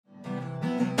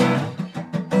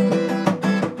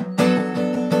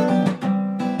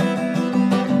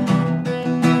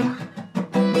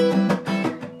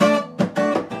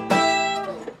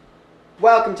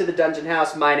welcome to the Dungeon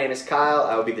House. My name is Kyle.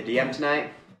 I will be the DM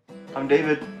tonight. I'm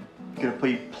David. Gonna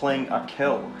be playing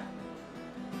Akel.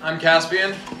 I'm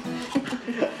Caspian.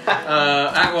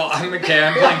 I'm McKay.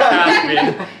 I'm playing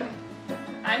Caspian.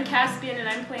 I'm Caspian and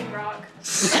I'm playing Rock.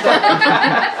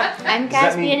 I'm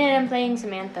Caspian and I'm playing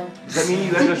Samantha. Does that mean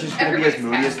you guys are just gonna be as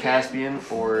moody as Caspian,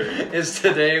 or Is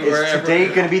today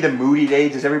gonna be the moody day?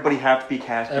 Does everybody have to be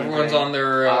Caspian? Everyone's today? on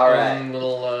their own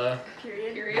little.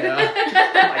 Period. Yeah.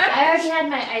 I already had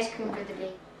my ice cream for the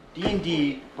day.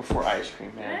 D&D before ice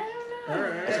cream, I man. don't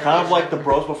know. It's kind of like the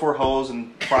bros before hoes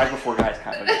and fries before guys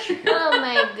kind of issue. Oh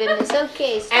my goodness.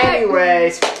 Okay. Start.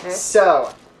 Anyways,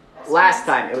 so last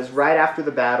time it was right after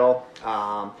the battle.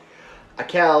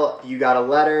 Akel, you got a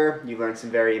letter. You learned some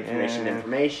very interesting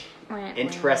information. Some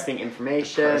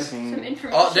information.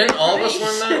 Oh, didn't all of us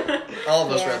learn that? All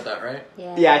of us Yeah. read that, right?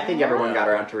 Yeah, I think everyone got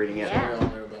around to reading it. Yeah. We all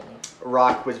knew about that.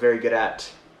 Rock was very good at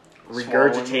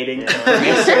regurgitating Swallowing,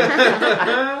 information.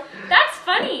 That's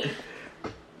funny.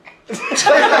 It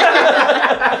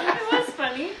was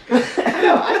funny.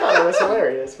 No, I thought it was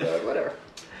hilarious, but whatever.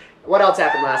 What else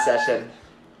happened last session?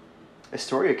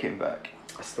 Astoria came back.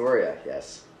 Astoria,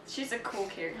 yes. She's a cool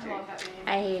character. I love that name.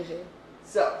 I hate her.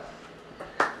 So,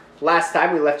 last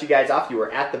time we left you guys off, you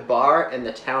were at the bar in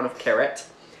the town of Carrot.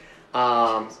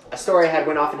 Astoria had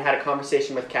went off and had a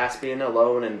conversation with Caspian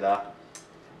alone in the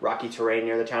rocky terrain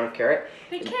near the town of Carrot.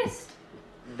 They kissed.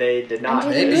 They did not.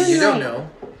 Maybe you don't know.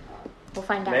 We'll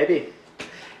find out. Maybe.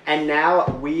 And now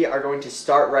we are going to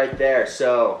start right there.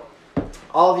 So,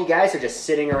 all of you guys are just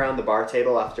sitting around the bar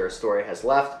table after Astoria has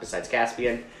left, besides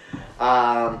Caspian.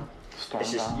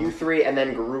 It's just you three, and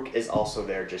then Garuk is also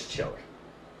there just chilling.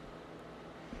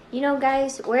 You know,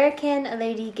 guys, where can a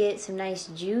lady get some nice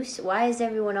juice? Why is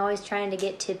everyone always trying to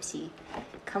get tipsy?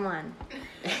 Come on.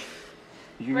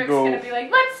 You Rick's go. gonna be like,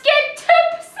 let's get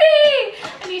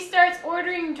tipsy! And he starts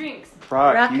ordering drinks.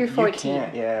 Rock, you, you're you 14.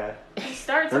 can't, yeah. He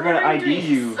starts They're gonna ordering ID drinks.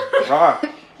 you. Rock.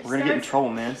 We're gonna get in Starts- trouble,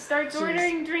 man. He starts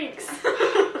ordering drinks.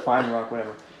 Fine, Rock,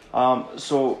 whatever.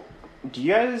 So, do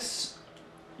you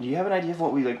have an idea of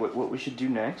what we should do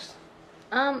next?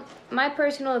 My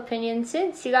personal opinion,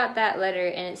 since you got that letter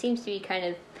and it seems to be kind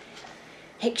of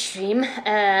extreme,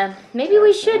 maybe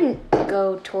we shouldn't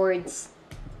go towards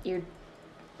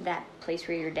that place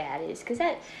where your dad is, because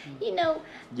that,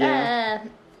 Yeah.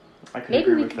 I could maybe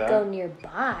agree we with could that. go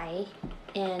nearby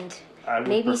and I would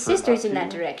maybe prefer sisters not in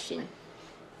that to. direction.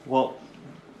 Well,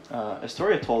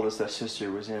 Astoria told us that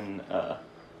sister was in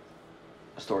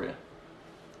Astoria.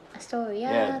 Astoria.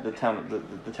 Yeah, the town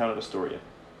of Astoria.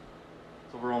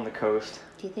 It's over on the coast.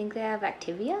 Do you think they have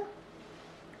Activia?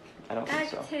 I don't think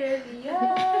so.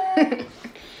 Activia.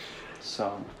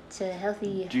 So, It's a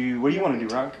healthy. what do you want to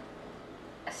do, Rock?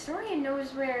 Astoria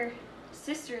knows where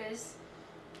sister is.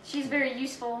 She's very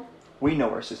useful. We know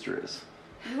where sister is.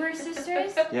 You know where sister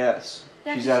is? Yes,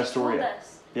 That's she's what at she told Astoria.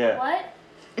 us. Yeah, What?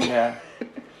 yeah.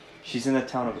 She's in the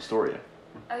town of Astoria.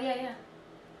 Oh, yeah.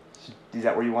 Is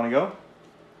that where you want to go?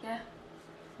 Yeah.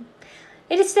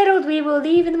 It is settled. We will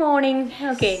leave in the morning.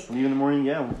 Okay. Leave in the morning.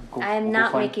 Yeah, I am we'll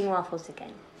not go find, making waffles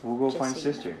again. We'll go just find so you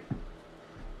know. sister.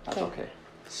 That's Okay. okay.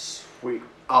 Sweet.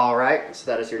 All right,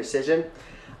 so that is your decision.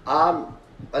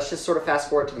 Let's just sort of fast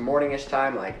forward to the morning-ish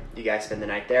time. Like, you guys spend the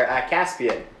night there.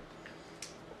 Caspian,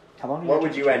 How long? what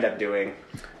would you end up doing?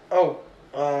 Oh,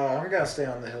 I'm gonna stay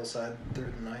on the hillside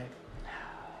through the night.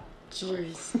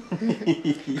 Jeez.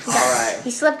 All right.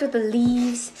 He slept with the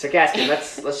leaves. So, Caspian,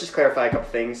 let's just clarify a couple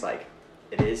things. Like,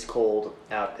 it is cold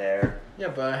out there. Yeah,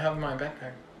 but I have my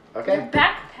backpack. Okay.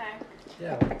 Backpack.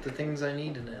 Yeah, with the things I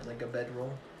need in it, like a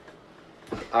bedroll.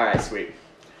 All right, sweet.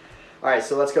 All right,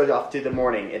 so let's go off to the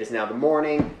morning. It is now the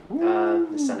morning.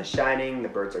 The sun is shining. The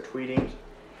birds are tweeting,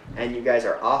 and you guys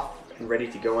are off and ready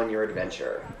to go on your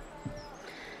adventure.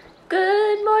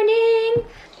 Good morning,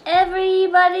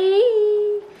 everybody.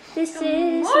 This Good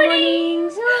is morning.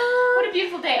 morning's What a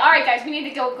beautiful day. All right, guys, we need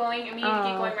to go going, and we need to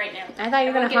get Oh. going right now. I thought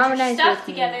you were Everyone gonna harmonize get your with stuff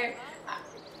me. together.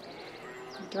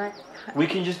 Do I? We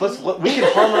can just we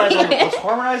can harmonize on let's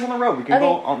harmonize on the road. We can Okay.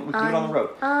 go on. We can do it on the road.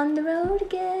 On the road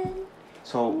again.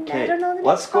 So I okay, don't know the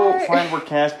let's next go part. find where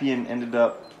Caspian ended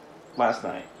up last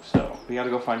night. So we got to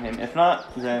go find him. If not,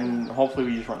 then hopefully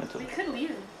we just run into We him. could leave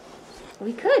him.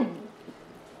 We could.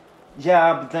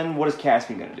 Yeah, but then what is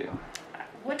Caspian gonna do?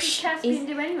 What does Caspian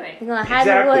do anyway? We're gonna hide in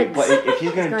the Exactly, woods. but if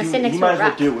he's gonna gonna do, sit next he to a might as well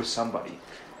rock. do it with somebody.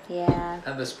 Yeah.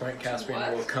 At this point,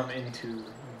 Caspian will come into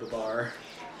the bar.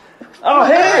 Oh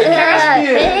hey,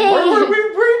 Caspian! Hey. Where have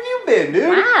you been,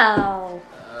 dude? Wow.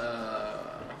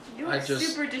 You I look just-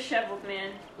 super disheveled,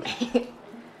 man.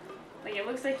 Like, it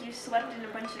looks like you slept in a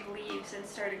bunch of leaves and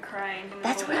started crying. In the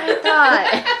That's what middle I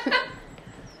of thought.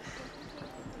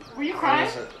 Were you crying?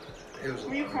 It was a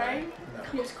Were you long crying? night. No.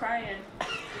 He was crying.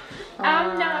 Aw.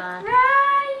 I'm not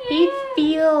crying. He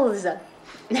feels.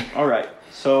 All right,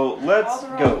 so let's All the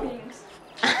wrong go. things.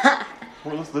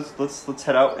 Well, let's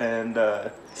head out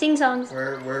and Sing songs.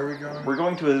 Where are we going? we're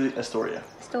going to Astoria,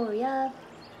 Astoria.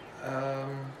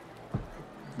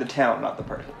 the town, not the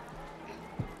person.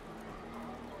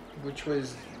 Which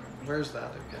way's? Where's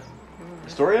that again?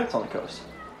 Astoria, it's on the coast.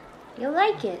 You'll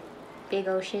like it. Big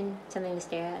ocean, something to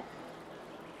stare at.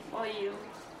 While you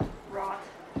rot.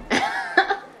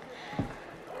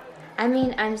 I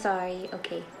mean, I'm sorry.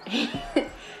 Okay.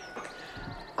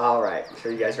 All right. So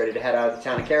you guys ready to head out of the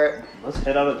town of Carrot? Let's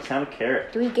head out of the town of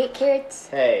Carrot. Do we get carrots?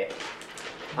 Hey.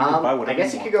 can buy I whatever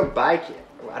guess you you could go buy.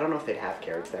 I don't know if they'd have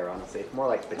carrots there, honestly. More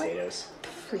like potatoes.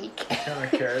 Freak. Town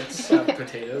of carrots have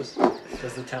potatoes.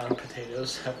 Does the town of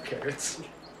potatoes have carrots?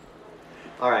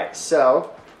 All right.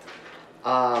 So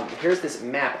here's this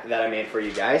map that I made for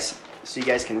you guys, so you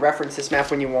guys can reference this map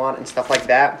when you want and stuff like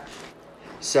that.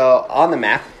 So on the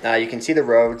map, you can see the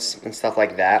roads and stuff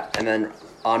like that, and then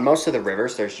on most of the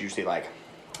rivers, there's usually like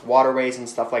waterways and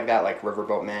stuff like that, like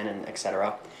riverboatmen and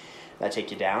etc. that take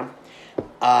you down.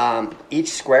 Each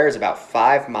square is about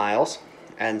 5 miles,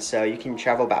 and so you can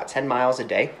travel about 10 miles a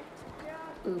day.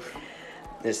 Oof.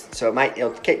 So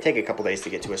it'll take a couple days to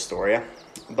get to Astoria,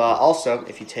 but also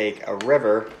if you take a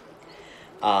river,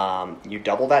 you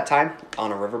double that time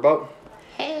on a riverboat.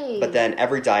 Hey. But then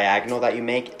every diagonal that you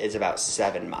make is about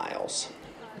 7 miles.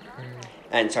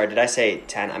 And sorry, did I say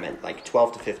 10? I meant like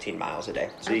 12 to 15 miles a day.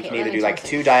 So you Okay, can that either do makes like more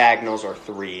 2 sense. diagonals or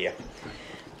three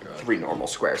normal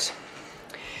squares.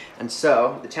 And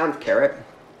so the town of Carrot,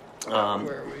 Where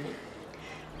are we?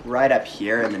 right up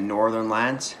here in the northern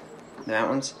lands, the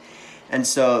mountains. And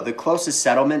so the closest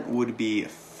settlement would be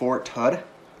Fort Hood,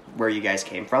 where you guys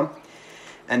came from.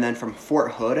 And then from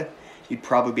Fort Hood, you'd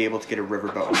probably be able to get a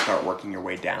riverboat and start working your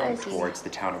way down That's easy. towards the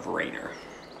town of Rainer.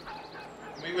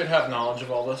 We would have knowledge of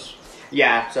all this.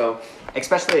 Yeah, so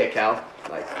especially Akel,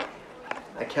 like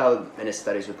Akel in his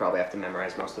studies would probably have to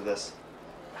memorize most of this.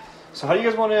 So how do you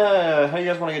guys want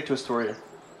to get to Astoria?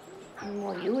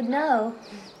 Well, you would know.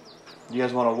 Do you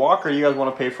guys want to walk or you guys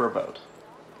want to pay for a boat?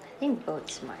 I think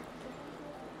boat's smart.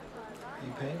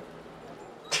 You pay?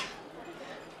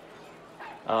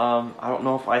 I don't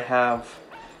know if I have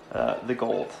the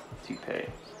gold to pay,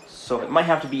 so it might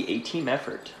have to be a team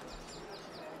effort.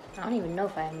 I don't even know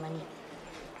if I have money.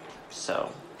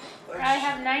 So I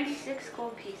have 96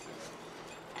 gold pieces.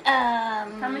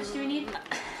 How How much do we need?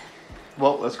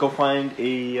 well, let's go find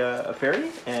a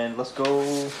ferry and let's go.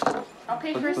 I'll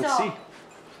pay for us Let's all. see.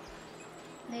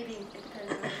 Maybe it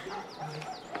depends on what you do.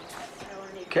 I don't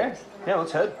wanna make Okay, yeah,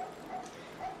 let's head.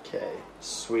 Okay,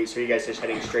 sweet. So you guys just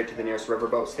heading straight to the nearest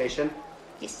riverboat station?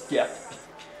 Yes. Yeah.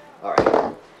 All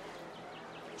right.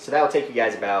 So that will take you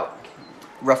guys about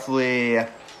roughly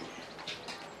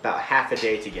about half a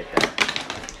day to get there.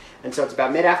 And so it's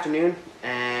about mid-afternoon,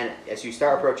 and as you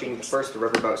start approaching the first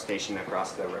riverboat station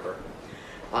across the river,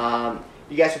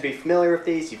 you guys would be familiar with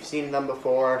these. You've seen them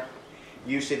before.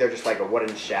 Usually they're just like a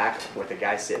wooden shack with a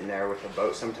guy sitting there with a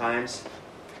boat sometimes.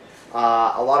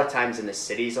 A lot of times in the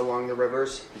cities along the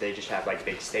rivers, they just have like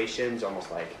big stations, almost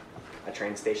like a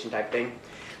train station type thing.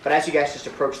 But as you guys just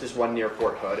approach this one near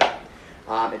Fort Hood,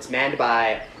 it's manned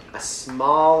by a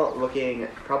small looking,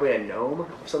 probably a gnome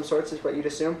of some sorts is what you'd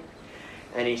assume.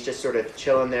 And he's just sort of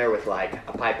chilling there with like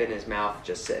a pipe in his mouth,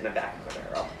 just sitting in the back of a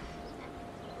barrel.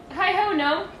 Hi ho,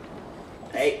 no.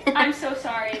 Hey, I'm so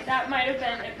sorry. That might have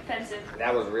been offensive.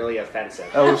 that was really offensive.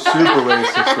 That was super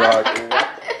racist, Rock.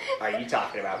 What are you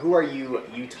talking about? Who are you,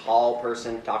 you tall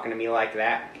person, talking to me like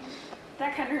that?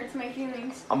 That kind of hurts my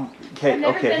feelings. Okay, I've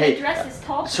never okay, been hey, addressed as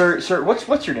tall. sir,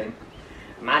 what's your name?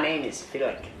 My name is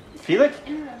Felix. Felix?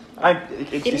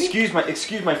 Alright. Excuse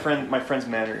my friend's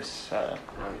manners. Alright.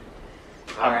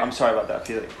 I'm sorry about that,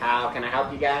 Felix. How can I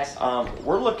help you guys?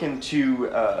 We're looking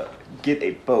to get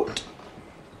a boat,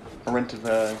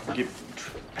 get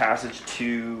passage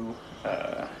to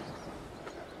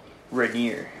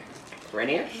Rainier.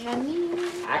 Rainier?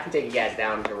 I can take you guys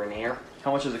down to Rainier.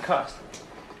 How much does it cost?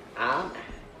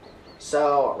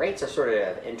 So rates are sort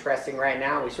of interesting right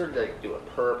now. We sort of like do a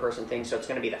per person thing, so it's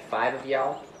going to be the 5 of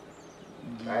y'all.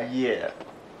 Right. Yeah.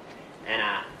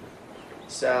 And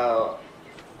so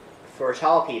for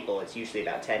tall people, it's usually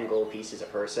about 10 gold pieces a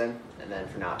person, and then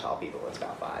for not tall people, it's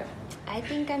about 5. I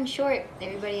think I'm short.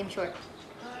 Everybody, I'm short.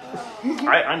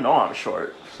 I know I'm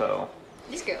short, so.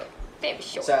 This girl, very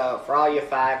short. So for all you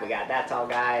 5, we got that tall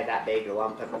guy, that big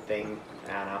lump of a thing.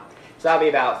 I don't know. So that'll be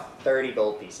about 30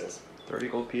 gold pieces. 30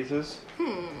 gold pieces?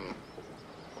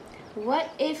 What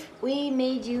if we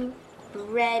made you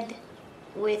bread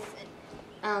with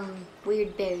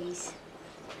weird berries.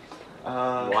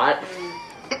 What?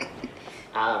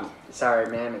 Sorry,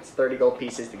 ma'am. It's 30 gold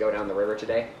pieces to go down the river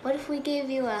today. What if we gave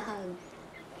you a hug?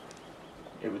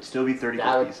 It would still be 30 That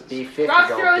gold would pieces. be 50 Rock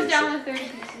gold throws pieces. down the 30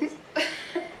 pieces.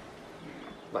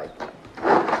 Like,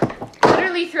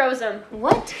 Literally throws them.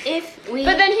 What if we?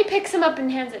 But then he picks them up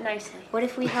and hands it nicely. What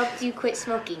if we helped you quit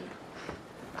smoking?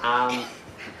 um,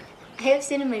 I have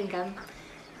cinnamon gum.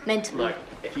 Mentally. look,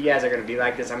 if you guys are gonna be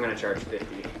like this, I'm gonna charge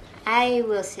 50. I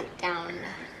will sit down.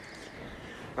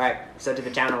 All right. So to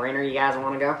the town of Rainer, you guys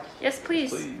want to go? Yes, please.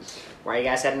 Please. Why are you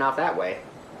guys heading off that way?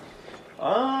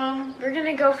 We're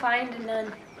gonna go find a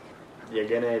nun. You're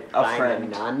gonna A find friend. a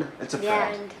nun. It's a Yeah.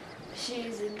 friend. Friend.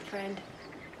 She's a friend.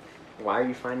 Why are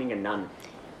you finding a nun?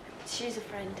 She's a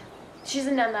friend. She's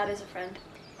a nun that is a friend.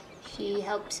 She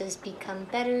helps us become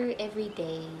better every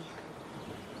day.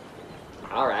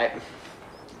 All right.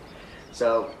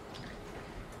 So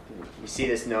you see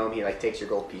this gnome. He like takes your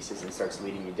gold pieces and starts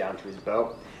leading you down to his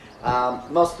boat.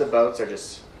 Most of the boats are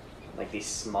just like these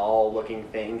small-looking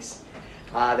things.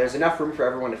 There's enough room for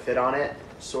everyone to fit on it,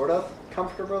 sort of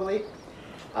comfortably.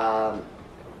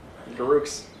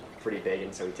 Garuk's pretty big,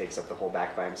 and so he takes up the whole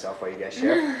back by himself while you guys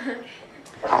share.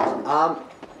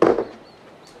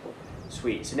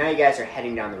 Sweet. So now you guys are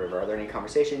heading down the river. Are there any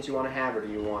conversations you want to have, or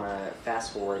do you want to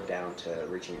fast forward down to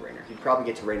reaching Rainer? You'd probably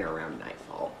get to Rainer around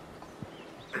nightfall.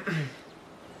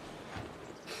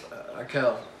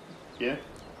 Akel, Yeah?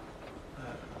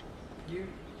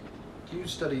 you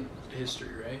studied history,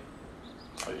 right?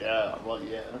 Oh, yeah. Well,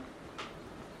 yeah.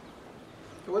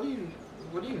 What do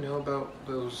you know about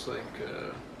those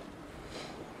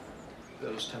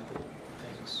those temple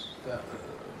things that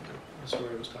the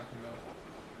story was talking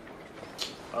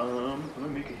about? Let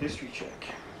me make a history check.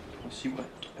 Let's see what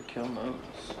Akel knows.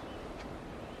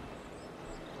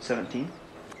 17?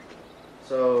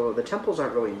 So the temples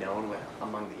aren't really known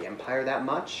among the Empire that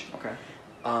much. Okay.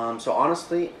 So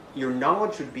honestly, your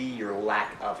knowledge would be your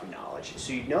lack of knowledge.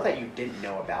 So you'd know that you didn't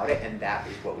know about it, and that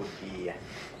is what would be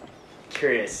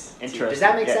curious. Interesting. Does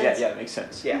that make sense? Yeah, it makes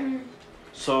sense. Yeah.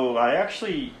 So I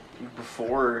actually,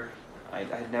 before,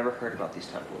 I'd never heard about these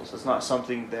temples. It's not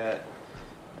something that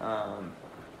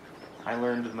I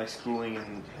learned in my schooling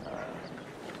and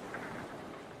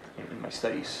in my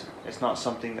studies. It's not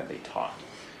something that they taught.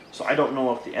 So I don't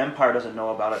know if the Empire doesn't know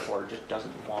about it or just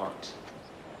doesn't want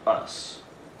us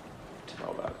to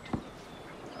know about it.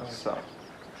 Oh, So,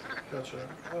 gotcha.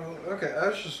 Oh, okay. I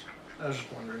was just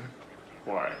wondering.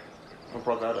 why? What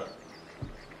brought that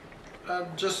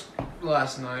up? Just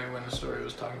last night when the story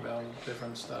was talking about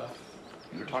different stuff.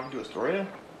 You were talking to Astoria?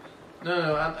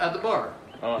 No, at the bar.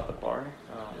 Oh, at the bar?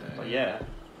 Oh, Yeah. well, yeah.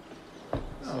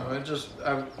 No,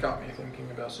 it got me thinking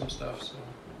about some stuff. So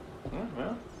Oh,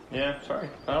 well, yeah, sorry.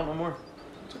 I don't know more.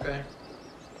 it's okay.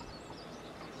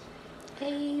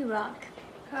 Hey, Rock.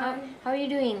 Hi. How are you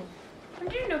doing? I'm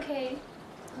doing okay.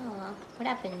 Oh, what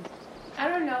happened? I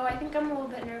don't know. I think I'm a little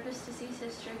bit nervous to see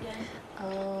sister again.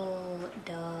 Oh,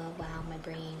 duh. Wow, my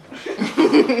brain.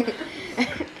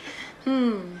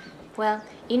 Well,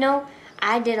 you know,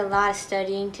 I did a lot of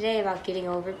studying today about getting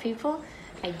over people.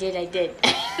 I did.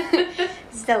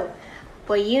 So,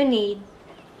 what you need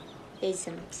is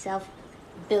some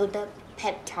self-build-up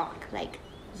pep talk. Like,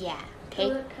 yeah, okay?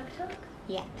 Little pep talk?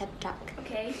 Yeah, pep talk.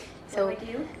 Okay. So- What do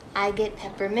I do? I get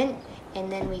peppermint,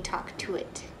 and then we talk to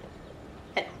it.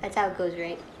 That's how it goes,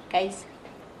 right, guys?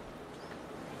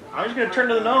 I was gonna turn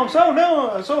to the gnome. So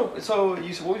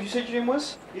what did you say your name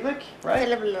was? Felix, right?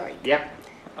 Celebrate. Yep.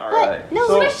 All What? right. No,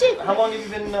 so, smash it. how long have you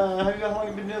been? How long have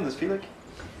you been doing this, Felix?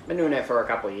 Been doing it for a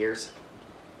couple of years.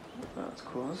 Oh, that's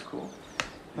cool. That's cool.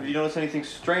 Have you noticed anything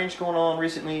strange going on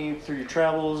recently through your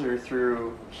travels or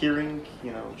through hearing?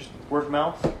 You know, just word of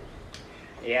mouth.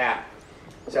 Yeah.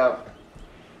 So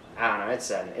I don't know. It's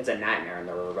a nightmare in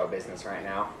the riverboat business right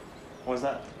now. What was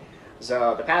that?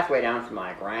 So the pathway down from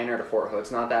like Reiner to Fort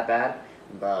Hood's not that bad,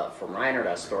 but from Reiner to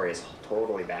Astoria is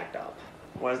totally backed up.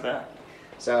 Why is that?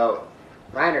 So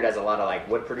Reiner does a lot of like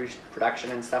wood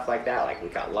production and stuff like that. Like we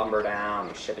cut lumber down,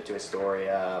 we ship it to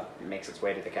Astoria, it makes its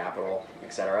way to the capital,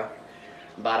 etc.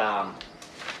 But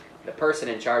the person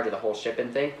in charge of the whole shipping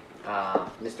thing,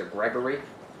 Mr. Gregory,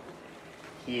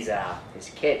 his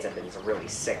kids have been really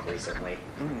sick recently.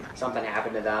 Something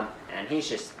happened to them, and he's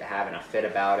just having a fit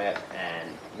about it. And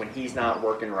when he's not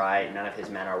working right, none of his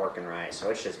men are working right, so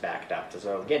it's just backed up.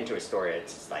 So getting to Astoria,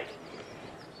 it's just like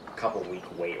a couple week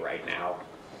wait right now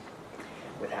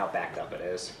with how backed up it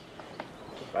is.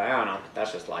 But I don't know.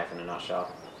 That's just life in a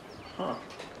nutshell. Huh.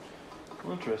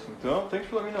 Well, interesting. Well, thanks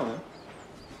for letting me know, man.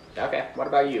 Okay. What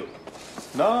about you?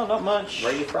 No, not much.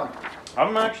 Where are you from?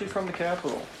 I'm actually from the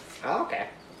capital. Oh, okay.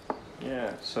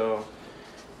 Yeah, so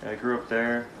I grew up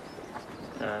there.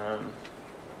 That's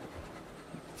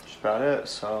about it,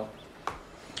 so.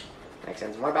 Makes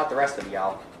sense. What about the rest of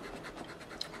y'all?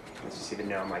 Let's just see the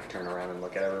gnome like turn around and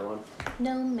look at everyone.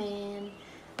 No, man.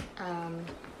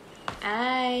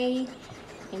 I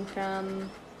am from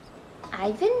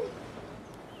Ivan.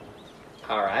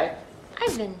 All right.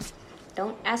 Ivan.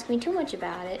 Don't ask me too much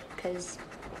about it, because,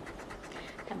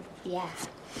 yeah.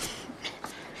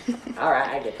 All right,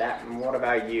 I get that. And what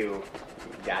about you,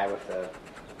 guy with the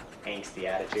angsty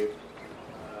attitude?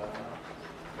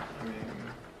 I mean,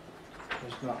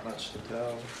 there's not much to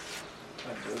tell.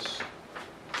 I just.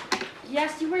 He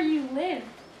asked you where you live.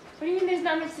 What do you mean there's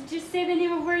not much to just say the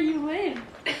name of where you live?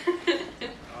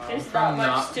 There's not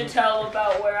much to tell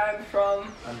about where I'm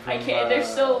from. I can't. There's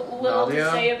so little Nadia?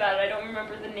 to say about it. I don't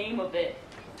remember the name of it.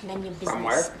 None of your business. From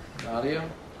where? Nadia?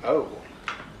 Oh.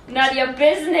 None of your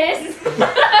business.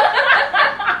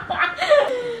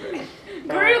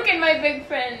 Grook and my big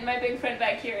friend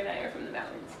back here, and I are from the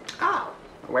mountains. Oh.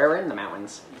 Where in the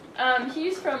mountains?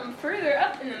 He's from further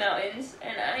up in the mountains,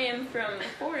 and I am from the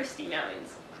foresty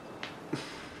mountains.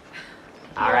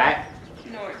 All right.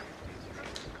 North.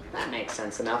 That makes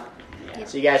sense enough. Yeah.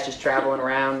 So you guys just traveling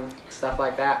around, stuff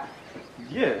like that?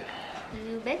 Yeah.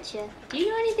 You betcha. Do you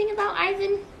know anything about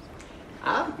Ivan?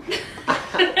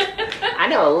 I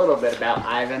know a little bit about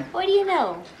Ivan. What do you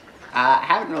know? I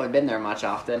haven't really been there much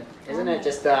often. Isn't it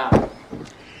just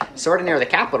sort of near the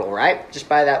capital, right? Just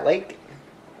by that lake?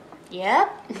 Yep.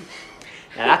 Yeah,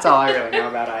 that's all I really know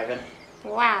about Ivan.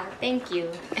 Wow, thank you.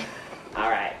 All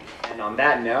right. And on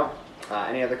that note,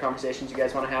 any other conversations you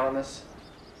guys want to have on this?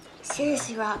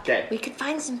 Seriously, Rock. Okay. We could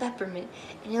find some peppermint,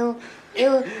 and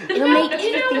it'll make You know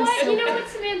everything what? so. You know what,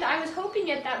 Samantha? I was hoping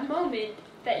at that moment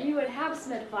that you would have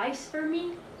some advice for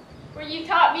me. Where you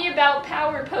taught me about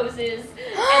power poses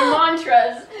and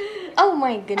mantras. Oh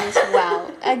my goodness! Wow.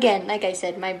 Again, like I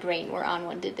said, my brain. We're on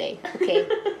one today. Okay.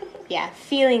 Yeah,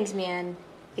 feelings, man.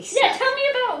 They Yeah, suck. tell me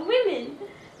about women.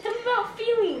 Tell me about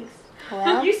feelings.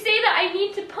 Well, You say that I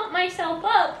need to pump myself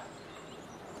up.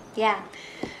 yeah.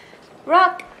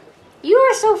 Rock, you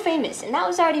are so famous, and that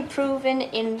was already proven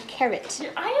in Carrot.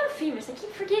 I am famous. I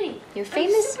keep forgetting. You're I'm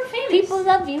famous. super famous. People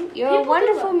love you. You're People a do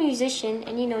wonderful love me. musician,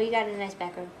 and you know you got a nice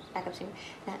backup singer.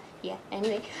 Yeah.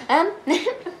 Anyway,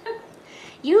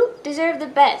 you deserve the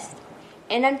best,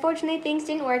 and unfortunately, things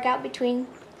didn't work out between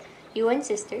you and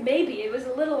sister. Maybe it was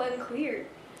a little unclear.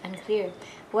 Unclear.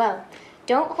 Well,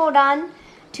 don't hold on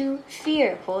to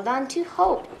fear. Hold on to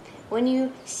hope. When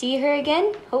you see her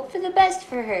again, hope for the best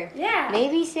for her. Yeah.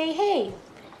 Maybe say hey.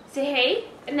 Say hey,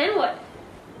 and then what?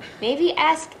 Maybe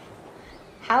ask,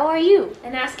 how are you?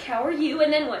 And ask how are you,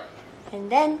 and then what? And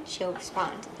then she'll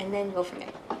respond. And then go from there.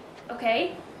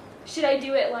 Okay. Should I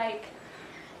do it like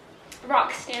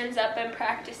Rock stands up and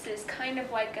practices kind of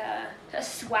like a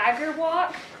swagger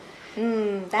walk?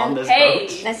 On this Hey.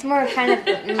 boat? That's more kind of.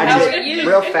 I How just, are you?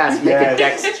 real fast, make a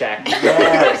Yes. dex check.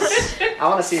 Yes. I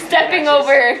want to see if you Stepping can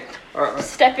actually- over Or,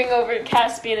 stepping over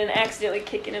Caspian and accidentally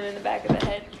kicking him in the back of the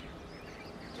head.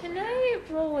 Can I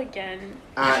roll again?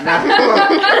 no.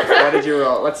 What did you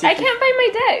roll? Let's see. I if you- can't find my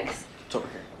dex. It's over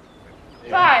here.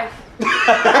 5.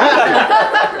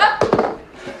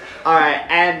 All right,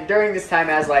 and during this time,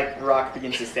 as like Rock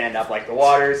begins to stand up, like the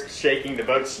water's shaking, the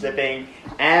boat's slipping,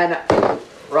 and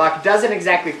Rock doesn't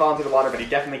exactly fall into the water, but he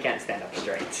definitely can't stand up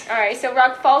straight. Alright, so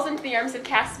Rock falls into the arms of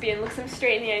Caspian, looks him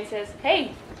straight in the eye, and says,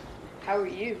 "Hey, how are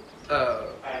you?"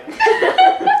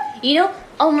 You know?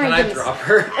 Oh my Can I goodness. drop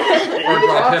her? Or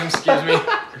drop him, excuse me.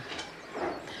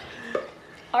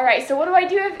 Alright, so what do I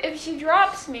do if she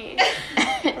drops me?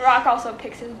 Rock also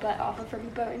picks his butt off of her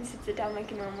boat and sits it down like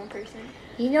a normal person.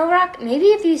 You know, Rock, maybe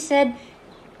if you said,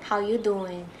 how you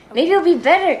doing? Maybe it'll be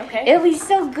better. Okay. It'll be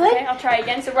so good. Okay, I'll try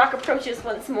again. So Rock approaches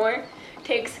once more,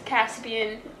 takes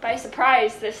Caspian by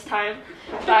surprise this time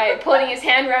by putting his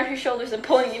hand around her shoulders and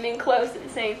pulling him in close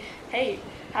and saying, "Hey,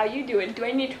 how you doing? Do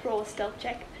I need to roll a stealth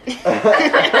check?" No,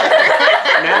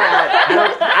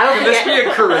 I don't Can this be a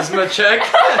charisma check?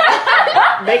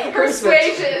 make a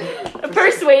Persuasion.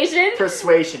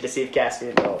 persuasion to see if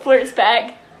Caspian will. Flirts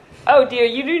back. Oh dear,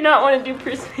 you do not want to do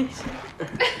persuasion.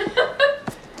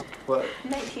 What?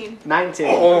 19. 19.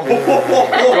 Oh. Do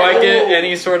I get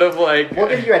any sort of like? We'll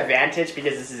give you advantage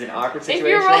because this is an awkward If situation.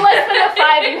 you roll less than a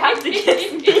 5, you have to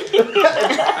kiss me.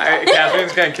 Alright,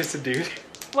 Catherine's gonna kiss a dude.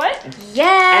 What?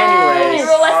 Yes. If you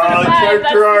roll less than a 5, that's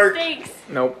character the arc. stakes.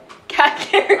 Nope. Got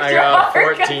character I got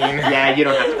arc. 14. Yeah, you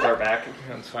don't have to flirt back.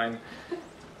 That's fine.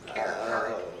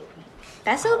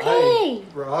 That's okay.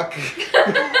 Rock.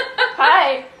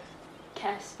 Hi,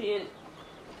 Caspian.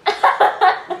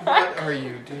 What are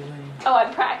you doing? Oh,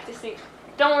 I'm practicing.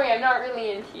 Don't worry, I'm not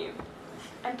really into you.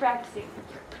 I'm practicing.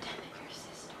 Pretend that you're a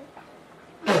sister.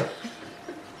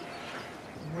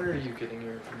 Where are you getting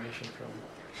your information from?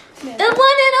 The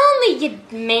one and only, you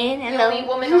man. Hello. Only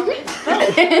woman only.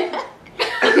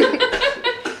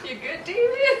 You good,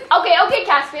 David? Okay,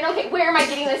 Caspian. Okay, where am I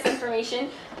getting this information?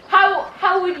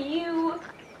 How would you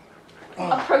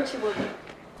approach a woman?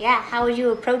 Yeah, how would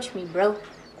you approach me, bro?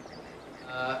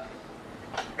 Can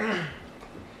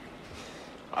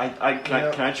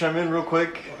I chime in real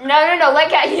quick? No. Let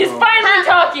Cat. He's finally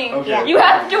talking. Okay. You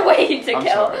have to wait to I'm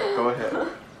kill. sorry. Go ahead.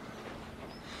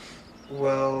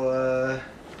 Well,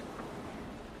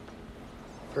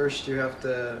 first you have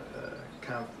to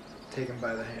kind of take him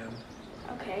by the hand.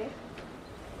 Okay.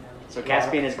 So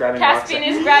Caspian is grabbing Caspian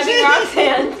Roxanne. is grabbing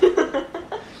Roxanne.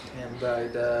 And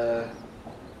I'd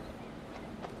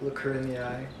look her in the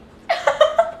eye,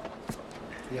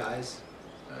 the eyes,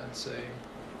 and say,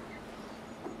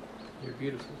 "You're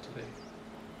beautiful today."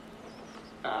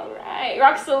 Alright.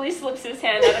 Rox slowly slips his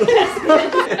hand out of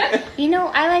Caspian. You know,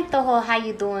 I like the whole "how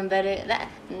you doing" better. That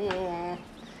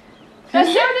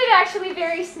sounded actually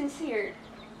very sincere.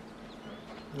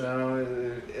 No,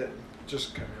 it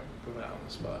just kind of put me on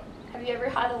the spot. Have you ever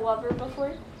had a lover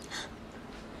before?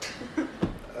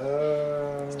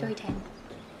 Story time.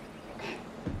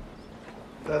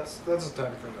 That's a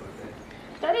time for another day.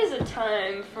 That is a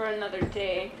time for another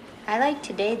day. I like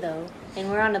today though, and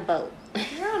we're on a boat.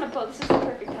 We're on a boat. This is the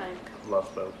perfect time.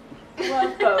 Love boat.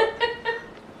 Love boat.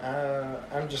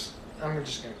 I'm just gonna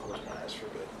close my eyes for a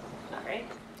bit. Alright.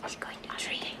 He's going to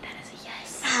drink. That is a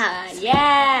yes. Ah,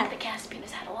 yeah. The Caspian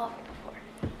has had a lover before.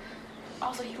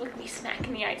 Also, he looked me smack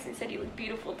in the eyes and said he looked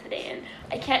beautiful today, and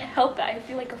I can't help it. I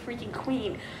feel like a freaking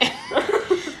queen.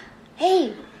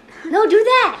 Hey, no, do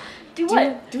that. Do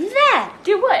what? Do that.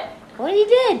 Do what? What he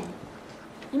did.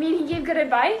 You mean he gave good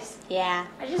advice? Yeah.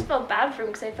 I just felt bad for him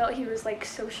because I felt he was like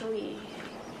socially.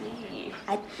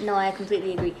 I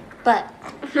completely agree. But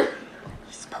he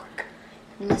spoke.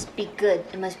 It must be good.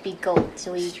 It must be gold.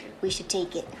 So we should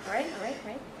take it. Alright.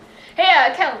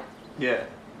 Hey, Kel, Yeah.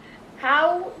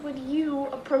 how would you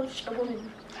approach a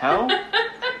woman? How?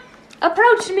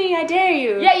 Approach me, I dare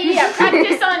you. Yeah.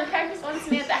 Practice on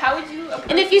Samantha. How would you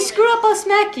approach And if you screw up, I'll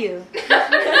smack you.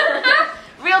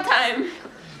 Real time.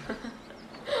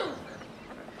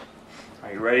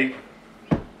 Are you ready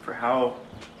for how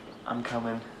I'm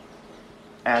coming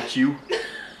at you?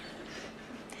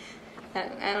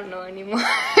 I don't know anymore.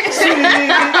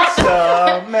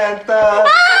 Samantha.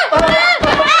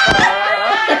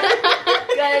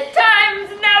 Good times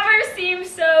never seem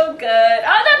so good.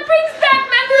 Oh, that brings back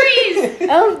memories.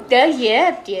 Oh,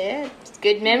 yeah. It's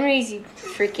good memories, you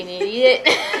freaking idiot.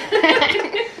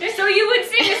 So you would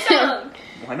sing a song?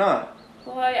 Why not?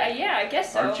 Well, yeah, I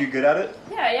guess so. Aren't you good at it?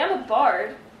 Yeah, I am a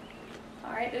bard.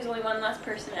 All right, there's only one last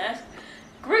person to ask.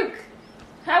 Grook,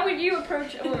 how would you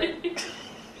approach a woman?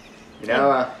 You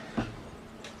know,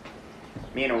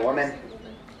 me and a woman,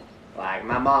 like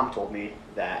my mom told me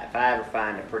that if I ever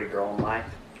find a pretty girl in life,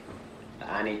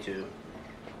 I need to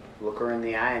look her in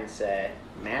the eye and say,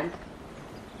 "Ma'am."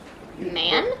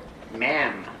 Man?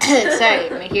 Ma'am. Sorry,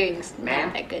 my hearing's Ma'am?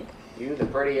 not that good. You the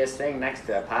prettiest thing next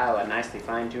to a pile of nicely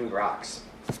fine-tuned rocks.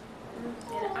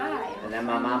 And then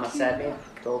my mama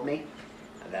told me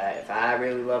that if I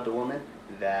really loved a woman,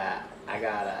 that I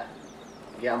gotta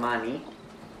get on my knee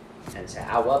and say,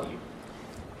 "I love you."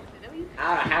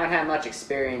 I haven't had much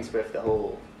experience with the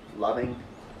whole loving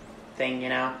thing, you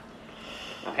know.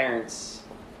 My parents,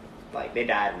 they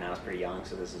died when I was pretty young,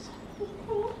 so this is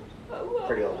a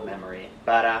pretty old memory.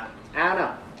 But, I don't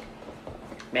know.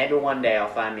 Maybe one day I'll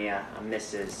find me a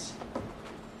Mrs.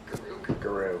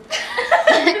 Guru.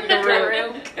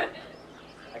 Guru.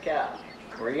 Okay,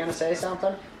 were you gonna say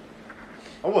something?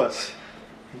 I was,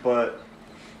 but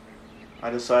I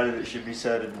decided it should be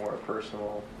said in more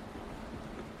personal.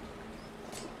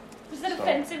 Was that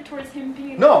offensive towards him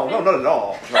being No, not at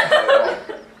all. Not at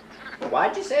all.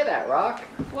 Why'd you say that, Rock?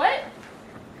 What?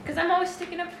 Because I'm always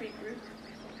sticking up for you, Groot.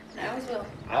 I always will.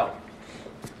 Oh.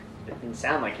 It didn't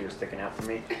sound like you were sticking up for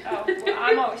me. Oh, well,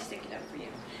 I'm always sticking up for you.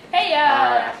 Hey,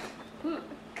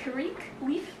 Karik?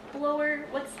 Leaf blower?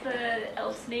 What's the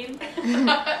elf's name? The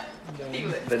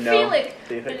gnome. Felix.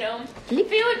 The gnome.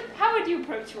 Felix, how would you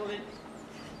approach a woman?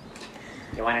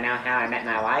 You want to know how I met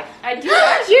my wife? I do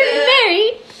actually. You're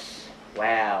married?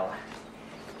 Well,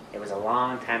 it was a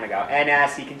long time ago. And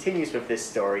as he continues with this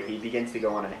story, he begins to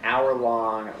go on an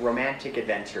hour-long romantic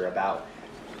adventure about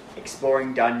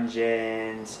exploring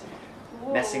dungeons,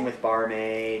 Whoa. messing with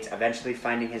barmaids, eventually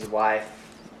finding his wife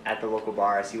at the local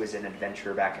bar as he was an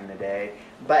adventurer back in the day.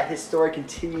 But his story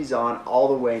continues on all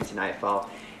the way into nightfall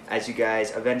as you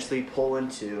guys eventually pull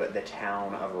into the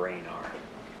town of Raynar.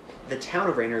 The town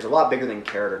of Raynar is a lot bigger than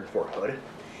Carrot and Fort Hood.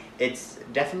 It's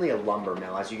definitely a lumber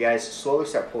mill. As you guys slowly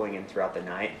start pulling in throughout the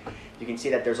night, you can see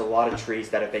that there's a lot of trees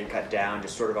that have been cut down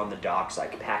just sort of on the docks,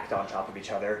 like packed on top of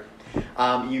each other.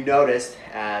 You noticed,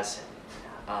 as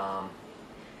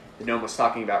the gnome was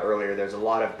talking about earlier, there's a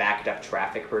lot of backed up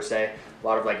traffic per se. A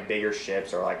lot of like bigger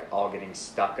ships are like all getting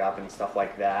stuck up and stuff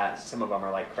like that. Some of them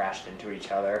are like crashed into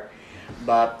each other.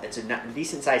 But it's a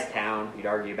decent sized town, you'd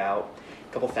argue about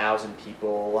a couple thousand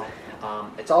people.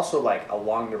 It's also like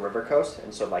along the river coast,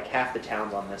 and so like half the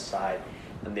town's on this side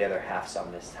and the other half's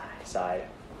on this side.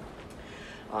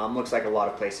 Looks like a lot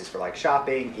of places for like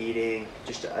shopping, eating,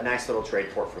 just a nice little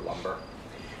trade port for lumber.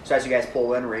 So as you guys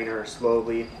pull in, Raynar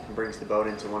slowly brings the boat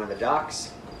into one of the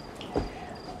docks.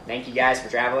 Thank you guys for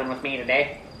traveling with me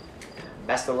today.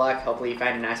 Best of luck. Hopefully you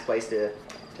find a nice place to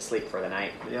sleep for the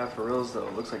night. Yeah, for reals though,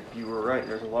 it looks like you were right.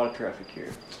 There's a lot of traffic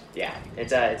here. Yeah,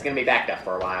 it's gonna be backed up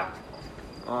for a while.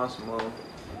 Awesome. Well,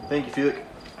 thank you, Felix.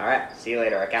 All right, see you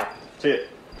later, Raquel. See you.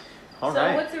 All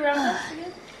right. So what's around us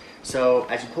again? So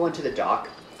as you pull into the dock,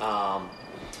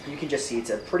 you can just see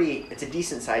it's a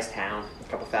decent sized town, a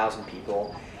couple thousand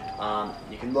people.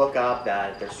 You can look up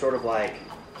that there's sort of like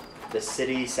the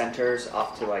city centers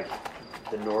off to like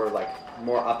the north, like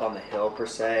more up on the hill per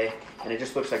se, and it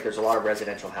just looks like there's a lot of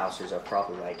residential houses of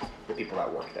probably like the people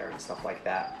that work there and stuff like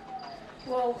that.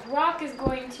 Well, Rock is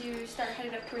going to start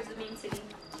headed up towards the main city.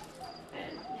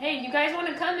 And hey, you guys want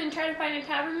to come and try to find a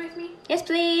tavern with me? Yes, For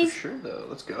please. sure though.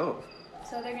 Let's go.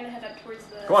 So they're gonna head up towards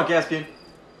the. Come on, Caspian.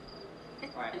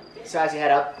 Alright, so as you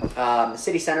head up, the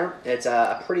city center, it's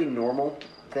a pretty normal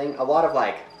thing. A lot of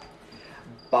like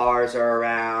bars are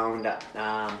around.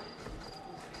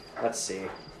 Let's see.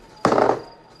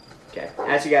 Okay,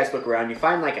 as you guys look around, you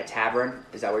find like a tavern.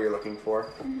 Is that what you're looking for?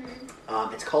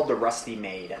 Mm-hmm. It's called the Rusty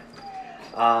Maid.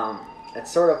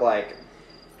 It's sort of like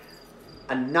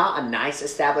not a nice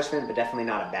establishment, but definitely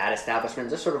not a bad establishment.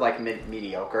 Just sort of like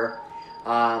mediocre.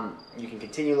 You can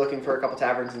continue looking for a couple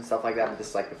taverns and stuff like that, but this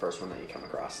is like the first one that you come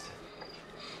across.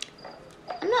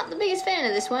 I'm not the biggest fan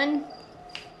of this one.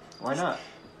 Why not?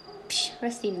 Psh,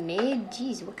 Rusty Maid?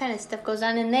 Jeez, what kind of stuff goes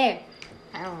on in there?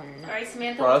 I don't want to know. All right,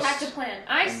 Samantha, Rust let's hatch a plan.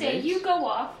 I say and you go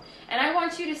off, and I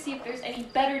want you to see if there's any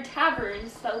better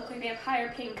taverns that look like they have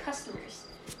higher paying customers.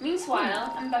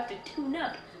 Meanwhile, I'm about to tune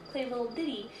up, play a little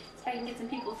ditty, so I can get some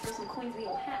people to throw some coins in the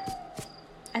old hat.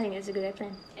 I think that's a good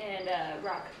plan. And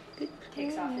Rock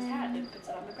takes off his hat and puts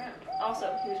it on the ground.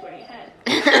 Also, he was wearing a hat.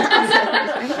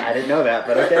 I didn't know that,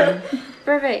 but okay.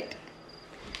 Perfect.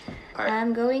 All right.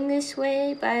 I'm going this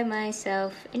way by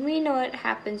myself, and we know what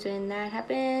happens when that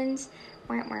happens.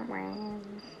 Wah, wah, wah.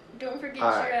 Don't forget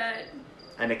All your right.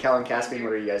 And Cal and Caspian,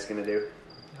 what are you guys gonna do?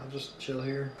 I'll just chill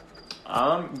here.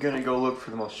 I'm gonna go look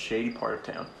for the most shady part of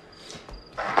town.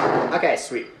 Okay,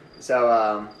 sweet.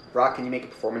 So, Rock, can you make a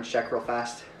performance check real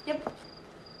fast? Yep.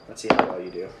 Let's see how well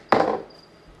you do.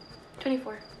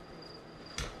 24.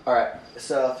 All right.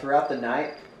 So throughout the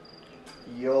night,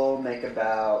 you'll make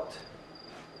about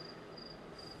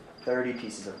 30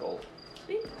 pieces of gold.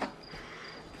 Sweet.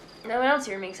 No one else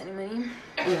here makes any money.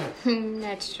 That's You're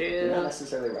not true.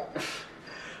 necessarily wrong.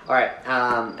 All right.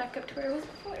 Back up to where I was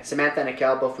before. Samantha and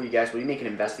Akel, both of you guys, will you make an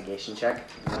investigation check?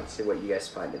 Let's see what you guys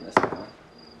find in this town.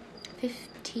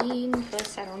 15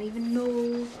 plus, I don't even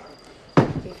know.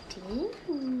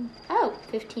 15? Oh,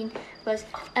 15 plus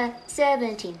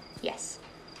 17. Yes.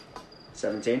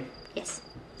 17? Yes.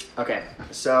 Okay.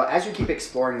 So as you keep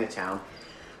exploring the town,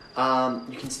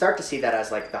 you can start to see that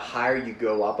as like the higher you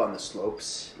go up on the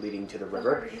slopes leading to the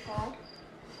river, Harder you fall.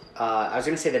 I was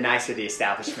going to say the nicer the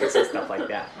establishments and stuff like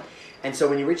that. And so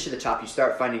when you reach to the top, you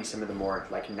start finding some of the more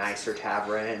like nicer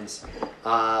taverns,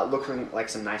 looking like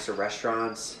some nicer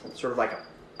restaurants, sort of like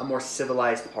a more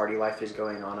civilized party life is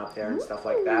going on up there and stuff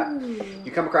like that.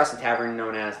 You come across a tavern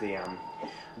known as the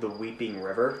Weeping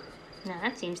River, Now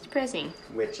that seems depressing.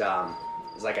 which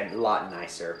is like a lot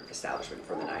nicer establishment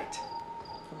for the night.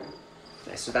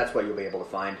 Nice, so that's what you'll be able to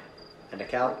find. And a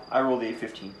Cal? I rolled a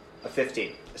 15. A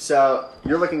 15. So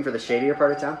you're looking for the shadier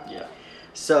part of town? Yeah.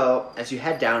 So as you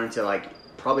head down into like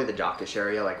probably the dockish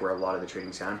area, like where a lot of the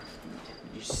trading's done,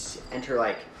 you enter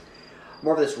like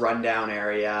more of this rundown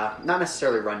area. Not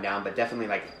necessarily rundown, but definitely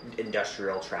like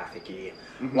industrial traffic-y.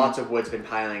 Mm-hmm. Lots of wood's been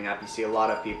piling up. You see a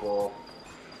lot of people,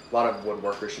 a lot of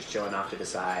woodworkers just chilling off to the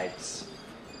sides,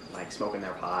 like smoking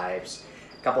their pipes.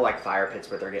 A couple like fire pits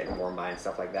where they're getting warm by and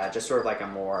stuff like that. Just sort of like a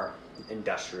more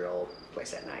industrial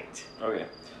place at night. Okay.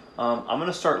 I'm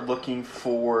gonna start looking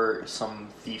for some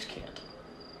thieves' cant.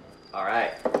 All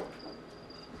right.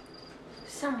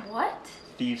 Somewhat.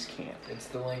 Thieves can't. It's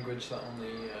the language that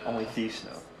Only thieves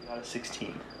know. You got a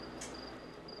 16.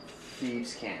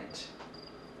 Thieves can't.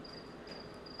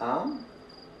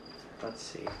 Let's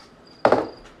see.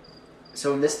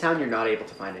 So in this town, you're not able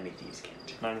to find any thieves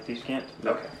can't. Nine thieves can't?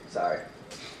 Okay, sorry.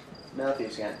 No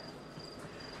thieves can't.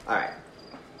 All right.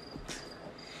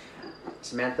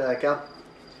 Samantha, Kel?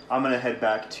 I'm gonna head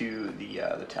back to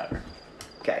the tavern.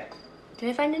 Okay. Did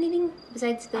I find anything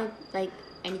besides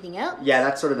anything else? Yeah,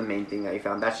 that's sort of the main thing that you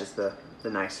found. That's just the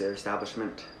nicer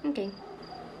establishment. Okay.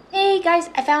 Hey guys,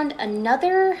 I found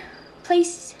another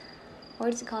place.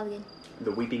 What is it called again?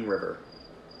 The Weeping River.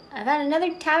 I found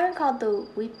another tavern called the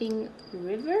Weeping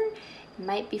River. It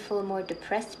might be full of more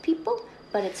depressed people,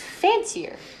 but it's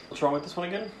fancier. What's wrong with this one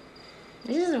again?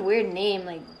 This is a weird name,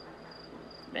 like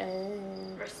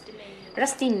Rusty maid.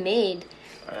 Rusty Maid.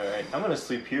 Alright, I'm gonna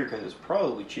sleep here because it's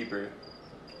probably cheaper.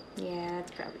 Yeah,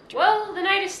 that's probably true. Well, the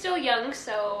night is still young,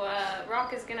 so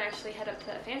Rock is gonna actually head up to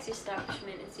that fancy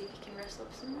establishment and see if he can wrestle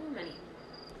up some more money.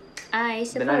 I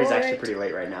support. The night is actually pretty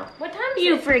late right now. What time is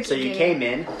You it? freaking So you came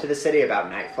in to the city about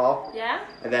nightfall, Yeah?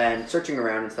 and then searching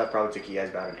around and stuff probably took you guys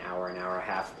about an hour and a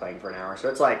half, playing for an hour. So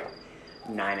it's like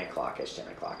 9 o'clock-ish, 10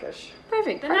 o'clock-ish.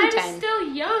 Perfect. The Party night time. is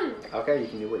still young. Okay, you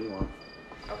can do what you want.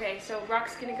 Okay, so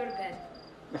Rock's gonna go to bed.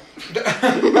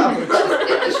 in In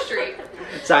the street.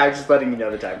 Sorry, I'm just letting you know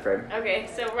the time frame. Okay,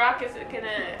 so Rock is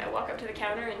gonna walk up to the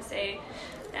counter and say,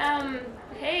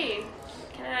 hey,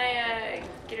 can I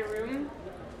get a room?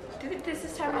 Does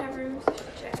this tavern have rooms? I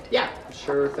should check. Yeah,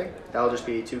 sure thing. That'll just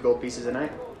be 2 gold pieces a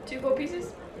night. 2 gold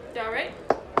pieces? Alright.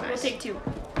 We'll Nice. take 2.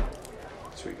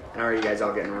 Sweet. And are you guys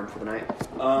all getting a room for the night?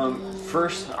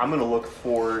 First, I'm gonna look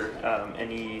for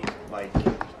any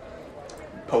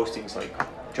postings,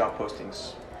 job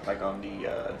postings, on the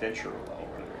adventure wall or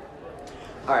whatever.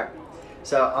 All right.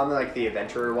 So on the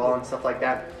adventurer wall and stuff like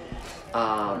that,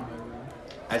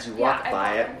 as you walk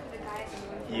by it,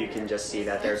 you can just see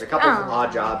that there's a couple of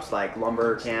odd jobs like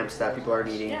lumber camps that people are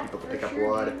needing, people to pick up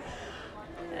wood.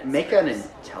 Make an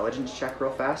intelligence check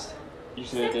real fast. You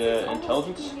said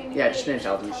intelligence? Yeah, just an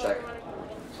intelligence check.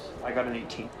 I got an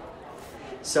 18.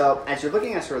 So as you're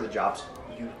looking at sort of the jobs,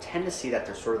 you tend to see that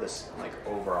there's sort of this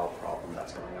overall problem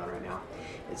that's going on right now.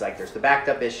 It's there's the backed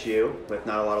up issue with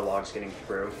not a lot of logs getting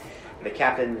through. The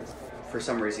captain, for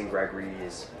some reason, Gregory,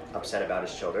 is upset about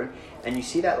his children, and you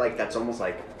see that that's almost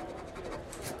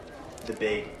the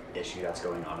big issue that's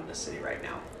going on in the city right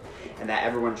now, and that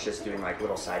everyone's just doing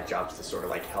little side jobs to sort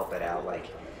of help it out,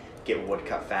 get wood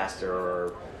cut faster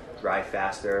or dry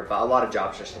faster, but a lot of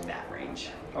jobs just in that range.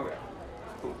 Okay.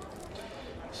 Cool.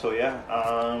 So yeah,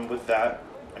 with that,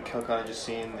 Kel kind of just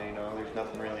seeing there's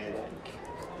nothing really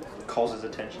that calls his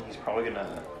attention. He's probably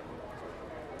gonna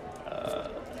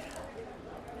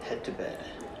head to bed,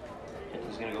 and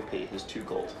he's gonna go pay his 2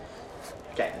 gold.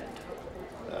 Okay.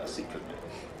 And sleep for the night.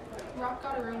 Rock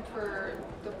got a room for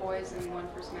the boys and one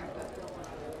for Samantha.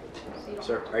 So you don't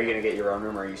So have to- are you gonna get your own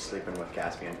room, or are you sleeping with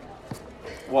Caspian?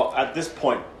 Well, at this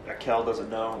point, Kel doesn't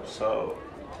know, so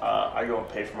I go and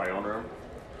pay for my own room.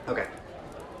 Okay.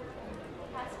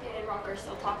 Caspian and Rock are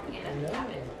still talking in the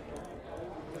cabin.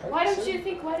 Why don't you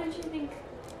think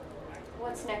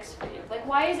what's next for you?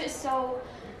 Why is it so,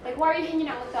 why are you hanging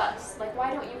out with us?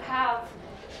 Why don't you have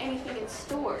anything in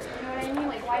store? You know what I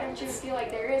mean? Why don't you feel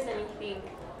like there is anything?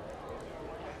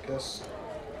 Guess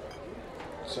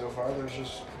so far there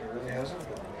really hasn't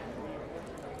been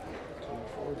to look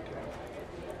forward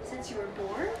to. Since you were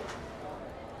born?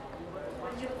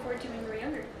 What did you look forward to when you were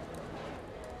younger?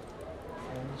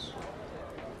 Friends,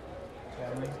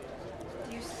 family.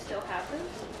 Do you still have them?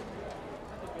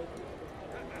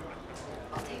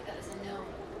 I'll take that as a no.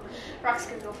 Rock's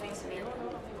gonna go find Samantha.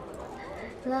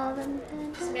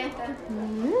 Samantha,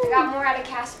 I got more out of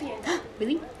Caspian.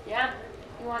 Really? Yeah.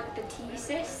 You want the tea,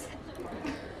 sis?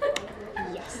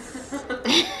 Yes.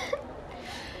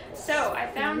 So, I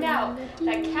found out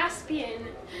that Caspian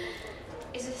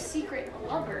is a secret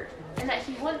lover, and that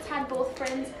he once had both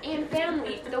friends and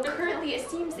family, though currently it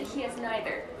seems that he has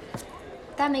neither.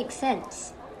 That makes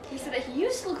sense. He said that he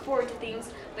used to look forward to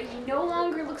things, but he no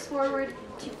longer looks forward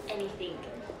to anything.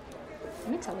 That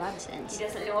makes a lot of sense. He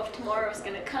doesn't know if tomorrow is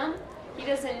gonna come. He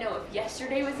doesn't know if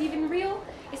yesterday was even real.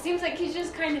 It seems like he's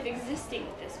just kind of existing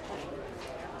at this point.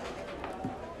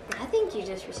 I think you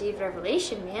just received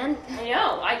revelation, man. I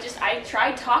know. I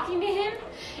tried talking to him.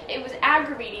 It was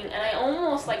aggravating, and I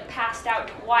almost passed out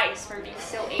twice from being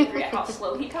so angry at how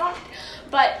slow he talked.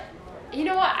 But you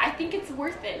know what? I think it's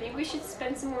worth it. Maybe we should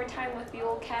spend some more time with the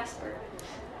old Casper.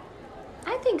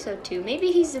 I think so too.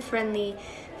 Maybe he's a friendly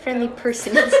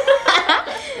person.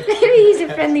 Maybe he's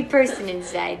a friendly person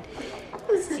inside.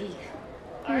 We'll see.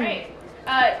 Alright.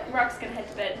 Rock's gonna head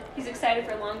to bed. He's excited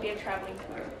for a long day of traveling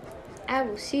tomorrow. I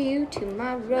will see you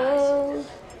tomorrow.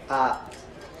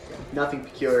 Nothing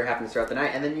peculiar happens throughout the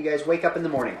night, and then you guys wake up in the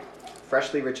morning,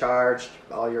 freshly recharged,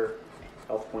 all your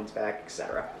health points back,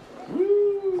 etc.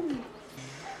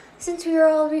 Since we are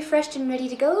all refreshed and ready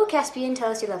to go, Caspian,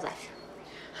 tell us your love life.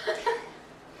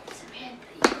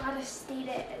 Samantha, you gotta state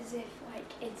it as if, like,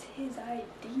 it's his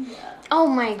idea. Oh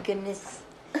my goodness.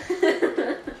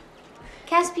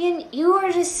 Caspian, you are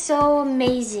just so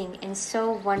amazing and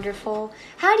so wonderful.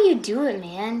 How do you do it,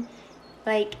 man?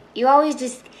 Like, you always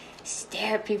just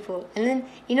stare at people, and then,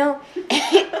 you know,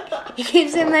 it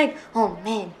gives them like, oh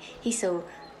man, he's so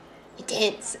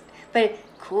intense, but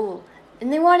cool.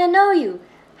 And they want to know you.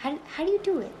 How do you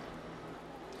do it?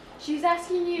 She's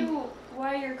asking you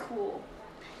why you're cool.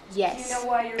 Yes. Do you know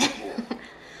why you're cool?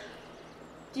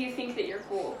 Do you think that you're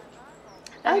cool?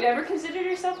 Have you ever considered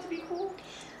yourself to be cool?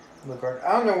 Look, Rock,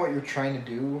 I don't know what you're trying to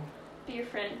do. Be your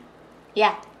friend.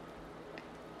 Yeah.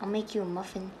 I'll make you a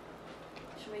muffin.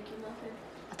 She'll make you a muffin.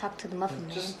 I'll talk to the muffin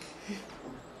man.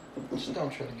 Just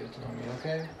don't try to get to know me,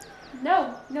 okay?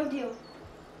 No deal.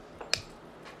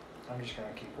 I'm just gonna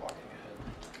keep walking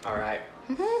ahead. All right.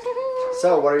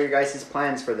 So, what are your guys'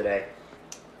 plans for the day?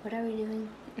 What are we doing?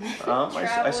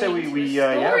 I say we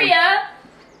Astoria.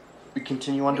 we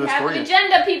continue on to We have an Astoria.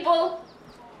 agenda, people.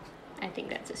 I think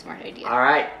that's a smart idea. All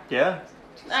right. Yeah.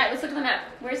 Alright, let's look at the map.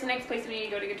 Where's the next place we need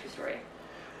to go to get to Astoria?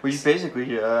 We basically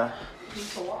Need to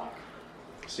walk.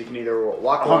 So you can either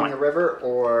walk Oh along my- the river,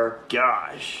 or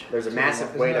gosh. there's a massive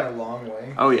Isn't wait that up. a long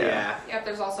way? Oh yeah. Yep,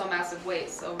 there's also a massive wait,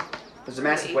 so There's a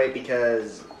massive wait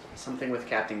because something with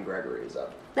Captain Gregory is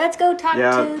up. Let's go talk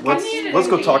Yeah, to let's Captain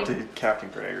go talk Gregory. to Captain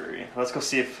Gregory. Let's go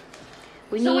see if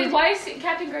We So need... wait, why is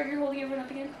Captain Gregory holding everyone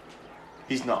up again?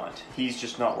 he's not. He's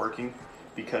just not working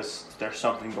because there's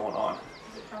something going on.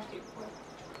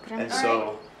 And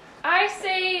so I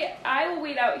say I will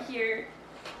wait out here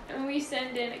and we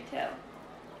send in a tail.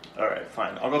 all right,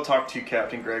 fine. I'll go talk to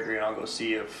Captain Gregory and I'll go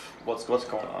see if what's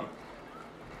going on.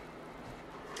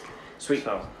 Sweet.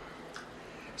 So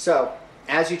So,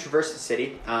 as you traverse the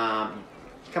city,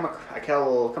 you come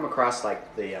across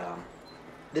like the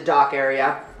dock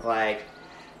area. Like,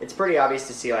 it's pretty obvious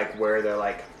to see like where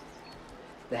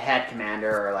the head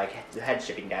commander or like the head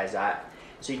shipping guy's at.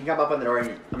 So you can come up on the door,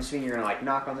 and I'm assuming you're gonna like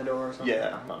knock on the door or something.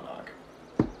 yeah, I'll knock.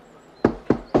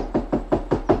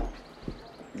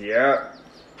 Yeah.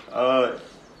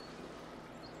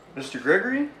 Mr.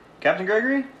 Gregory? Captain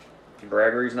Gregory?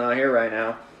 Gregory's not here right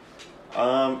now.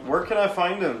 Where can I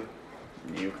find him?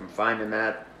 You can find him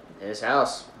at his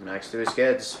house next to his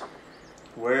kids.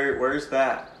 Where's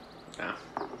that? No,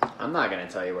 I'm not gonna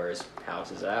tell you where his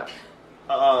house is at.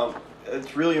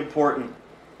 It's really important.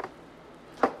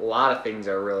 A lot of things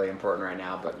are really important right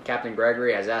now, but Captain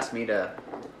Gregory has asked me to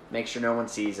make sure no one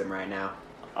sees him right now.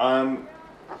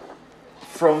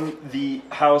 From the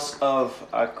house of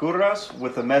Akuras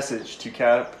with a message to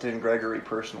Captain Gregory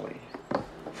personally.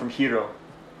 From Hiro.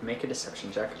 Make a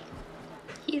deception check.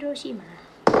 Hiroshima.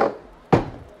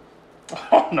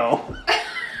 Oh no.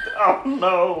 Oh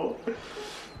no.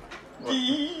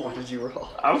 What did you roll?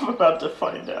 I'm about to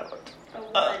find out. A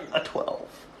 1. A 12.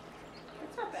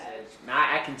 That's not bad.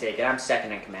 I can take it. I'm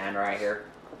second in command right here.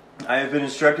 I have been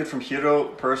instructed from Hiro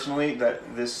personally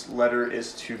that this letter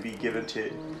is to be given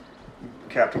to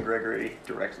Captain Gregory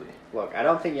directly. Look, I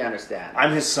don't think you understand.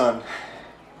 I'm his son.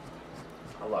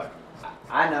 Look,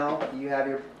 I know you have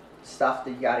your stuff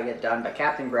that you got to get done, but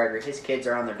Captain Gregory, his kids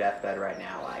are on their deathbed right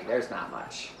now. Like, there's not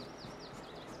much.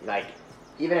 Like,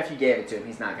 even if you gave it to him,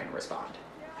 he's not going to respond.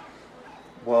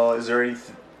 Well, is there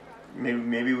anything...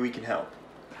 Maybe we can help.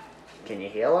 Can you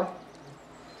heal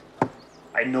him?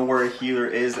 I know where a healer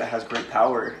is that has great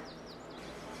power.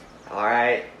 All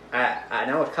right. I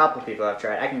know a couple people have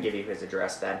tried. I can give you his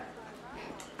address then.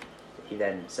 He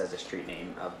then says a street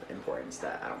name of importance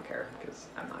that I don't care because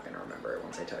I'm not going to remember it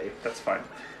once I tell you. That's fine.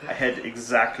 I head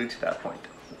exactly to that point.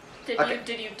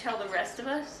 Did you tell the rest of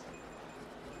us?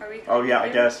 Are we? Oh yeah, I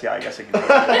guess I can.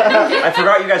 I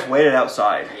forgot you guys waited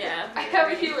outside. Yeah. I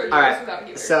have a healer. All right. Without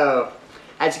healer. So,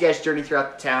 as you guys journey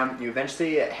throughout the town, you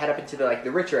eventually head up into the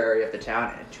richer area of the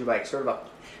town and to sort of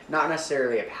not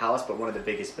necessarily a palace, but one of the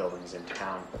biggest buildings in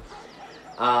town.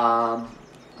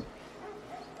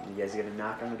 You guys gonna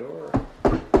knock on the door?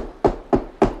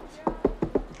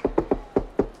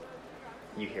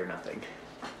 You hear nothing.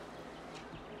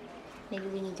 Maybe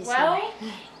we need to Well,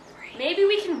 see. maybe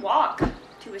we can walk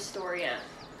to Astoria.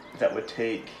 That would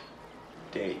take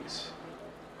days.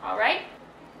 All right.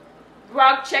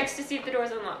 Rock checks to see if the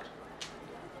door's unlocked.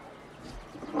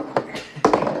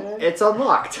 It's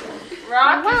unlocked.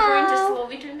 Rock is going to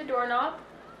slowly turn the doorknob,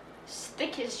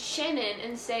 stick his chin in,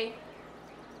 and say,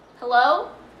 "Hello?"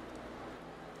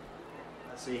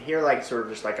 So you hear like sort of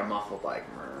just like a muffled like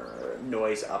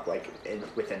noise up like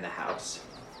within the house.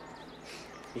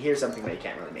 You hear something but you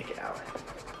can't really make it out.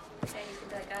 And he's gonna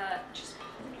be like, just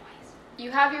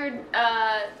you have your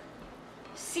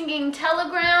singing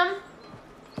telegram.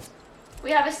 We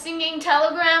have a singing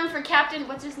telegram for Captain,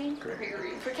 what's his name?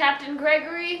 Gregory. For Captain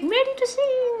Gregory. Ready to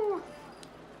sing.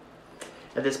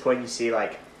 At this point, you see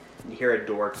like you hear a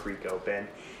door creak open,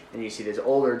 and you see this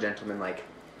older gentleman like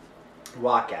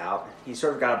walk out. He's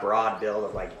sort of got a broad build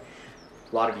of like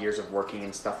a lot of years of working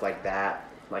and stuff like that,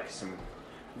 like some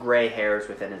gray hairs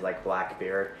within his like black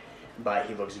beard, but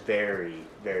he looks very,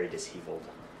 very disheveled,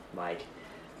 like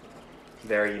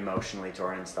very emotionally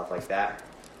torn and stuff like that.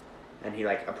 And he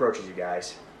like approaches you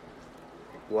guys.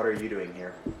 What are you doing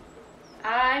here?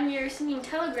 I'm your singing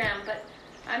telegram, but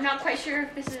I'm not quite sure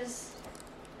if this is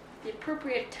the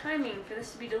appropriate timing for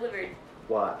this to be delivered.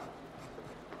 What?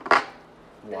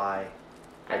 Why?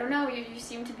 I don't know, you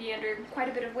seem to be under quite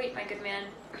a bit of weight, my good man.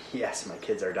 Yes, my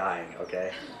kids are dying,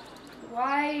 okay?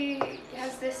 Why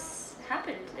has this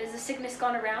happened? Is the sickness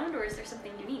gone around, or is there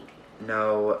something unique?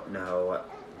 No,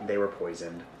 they were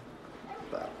poisoned.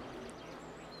 But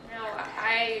No,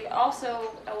 I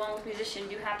also, along with musician,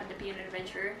 do happen to be an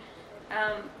adventurer.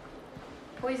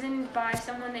 Poisoned by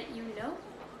someone that you know?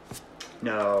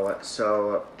 no,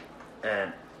 so,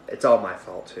 and it's all my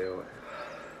fault too.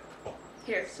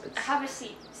 Here, It's- have a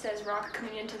seat, says Rock,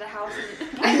 coming into the house and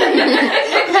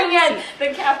looking at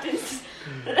the captain's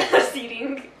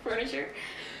seating furniture.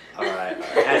 All right.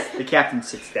 As the captain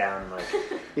sits down, like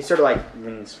he sort of like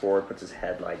leans forward, puts his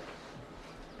head like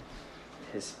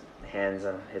his hands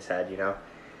on his head. You know,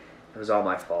 it was all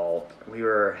my fault.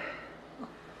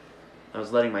 I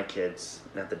was letting my kids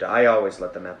at the dock. I always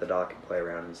let them at the dock and play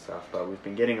around and stuff, but we've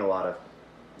been getting a lot of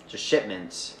just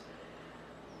shipments.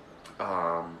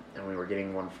 And we were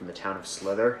getting one from the town of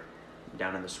Slither,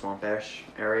 down in the Swampish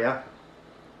area.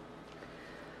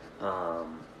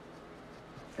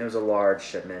 It was a large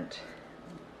shipment.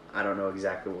 I don't know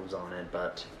exactly what was on it,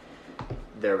 but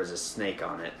there was a snake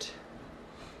on it.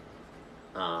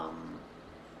 A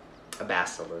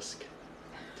basilisk,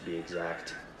 to be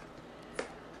exact.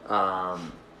 My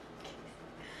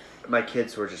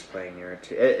kids were just playing near it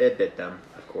too. It bit them,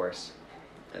 of course.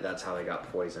 And that's how they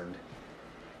got poisoned.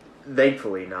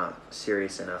 Thankfully, not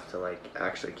serious enough to like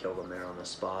actually kill them there on the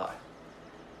spot.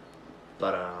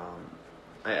 But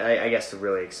I guess to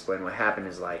really explain what happened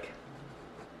is like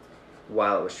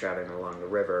while it was traveling along the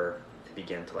river, it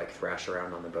began to like thrash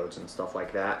around on the boats and stuff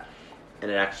like that,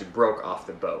 and it actually broke off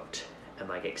the boat and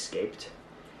like escaped.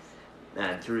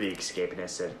 And through the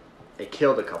escapeness, it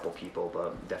killed a couple people,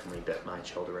 but definitely bit my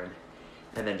children,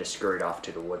 and then just scurried off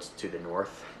to the woods to the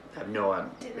north. I have no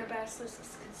Didn't know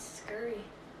basilisks could scurry.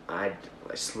 I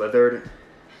slithered.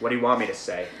 What do you want me to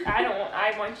say?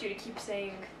 I want you to keep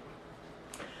saying.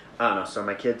 I don't know. So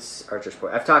my kids are just.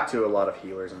 I've talked to a lot of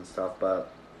healers and stuff,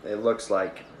 but it looks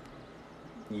like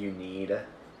you need.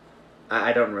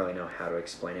 I don't really know how to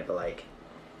explain it, but like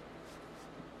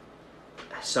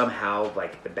somehow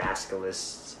like the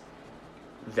basilisk's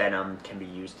venom can be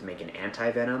used to make an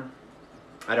anti-venom.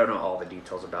 I don't know all the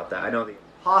details about that. I know the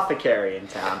apothecary in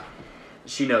town.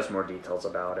 She knows more details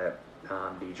about it,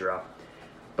 Deidre.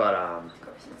 But Of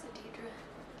course, it's a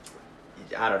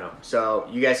Deidre. I don't know. So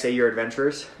you guys say you're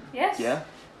adventurers? Yes. Yeah?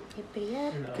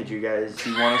 No. Could you guys?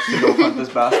 Do you want us to go hunt this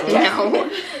basilisk? No.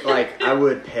 Like I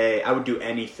would do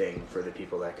anything for the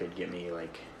people that could get me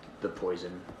like the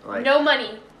poison. Like No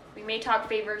money. We may talk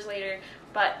favors later,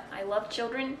 but I love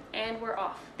children, and we're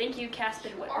off. Thank you,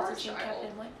 Captain. What was his name? Our child.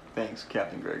 Captain what? Thanks,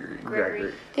 Captain Gregory.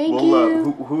 Gregory. Thank well,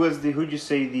 you. who'd you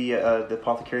say the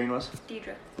apothecarian was?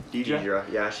 Deidre. Deidre?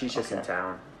 Yeah, she's just in Okay.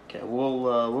 town. Okay,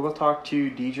 we'll go talk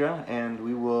to Deidre, and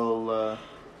we will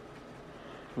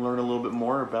learn a little bit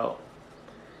more about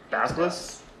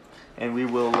basilisks, and we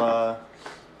will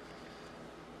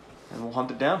and we'll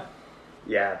hunt it down.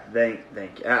 Yeah,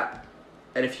 thank you.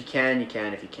 And if you can, you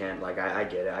can. If you can't, like I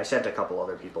get it. I sent a couple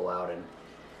other people out, and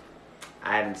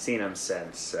I haven't seen them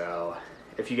since. So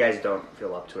if you guys don't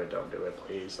feel up to it, don't do it,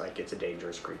 please. Like it's a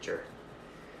dangerous creature.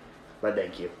 But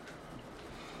thank you.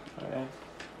 Alright.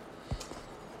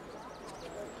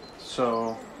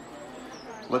 So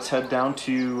let's head down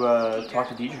to talk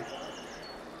to Deidre.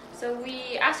 So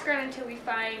we ask around until we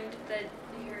find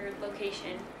your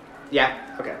location.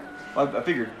 Yeah. Okay. I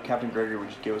figured Captain Gregory would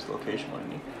just give us the location,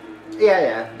 wouldn't he?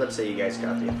 Yeah. Let's say you guys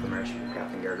got the information from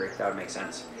Captain Gregory. That would make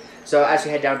sense. So as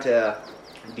you head down to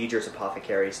Deidre's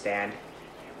apothecary stand,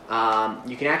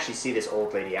 you can actually see this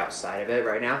old lady outside of it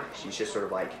right now. She's just sort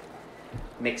of like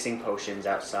mixing potions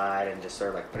outside and just sort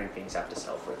of like putting things up to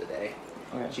sell for the day.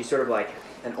 Okay. She's sort of like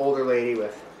an older lady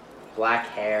with black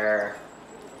hair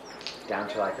down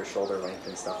to like her shoulder length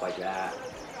and stuff like that.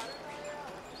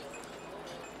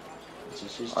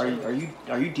 Are you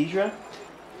Deidre?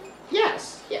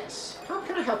 Yes. How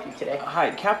can I help you today?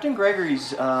 Hi, Captain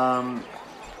Gregory's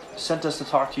sent us to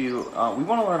talk to you. We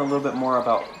want to learn a little bit more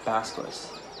about Basilisk.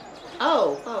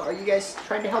 Oh, are you guys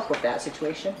trying to help with that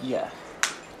situation? Yeah.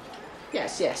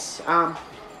 Yes.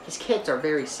 His kids are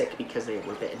very sick because they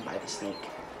were bitten by the snake.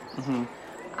 Mm-hmm.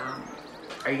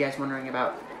 Are you guys wondering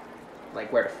about,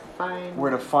 like, where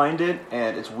to find it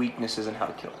and its weaknesses and how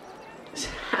to kill it?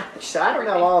 So I don't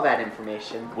know all that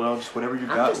information. Well, just whatever you I'm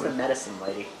got just with. a medicine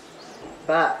lady.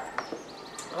 But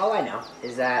all I know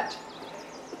is that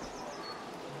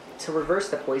to reverse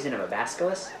the poison of a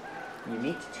basilisk, you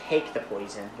need to take the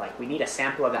poison. Like, we need a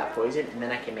sample of that poison, and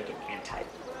then I can make an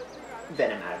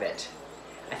anti-venom out of it.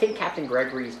 I think Captain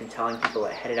Gregory's been telling people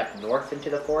that headed up north into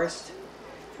the forest.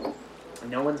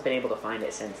 No one's been able to find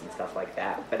it since and stuff like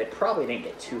that, but it probably didn't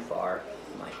get too far.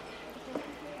 Like,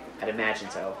 I'd imagine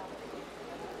so.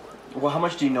 Well, how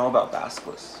much do you know about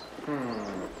basilisks?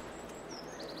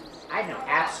 I know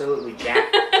absolutely jack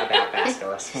about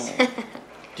basilisks. Do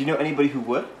you know anybody who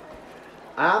would?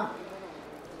 Not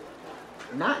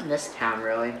in this town,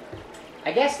 really.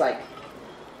 I guess, like,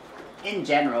 in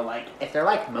general, like, if they're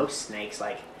like most snakes,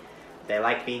 like, they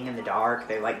like being in the dark,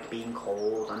 they like being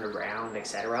cold, underground,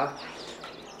 etc.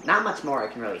 Not much more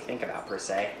I can really think about, per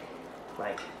se.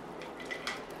 Like,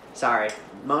 sorry,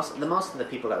 most of the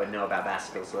people that would know about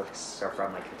basilisks are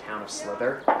from, like, the town of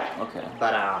Slither. Okay.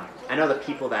 But, I know the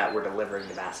people that were delivering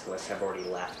the basilisks have already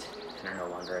left and are no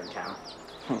longer in town.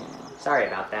 Sorry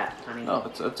about that, honey. No,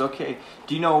 it's okay.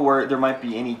 Do you know where there might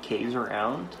be any caves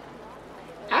around?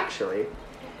 Actually,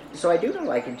 so I do know,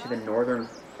 like, into the northern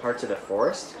parts of the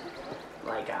forest.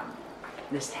 Like,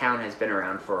 this town has been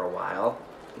around for a while,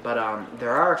 but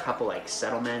there are a couple, like,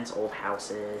 settlements, old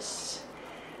houses,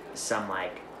 some,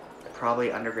 like,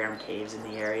 probably underground caves in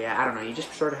the area. I don't know, you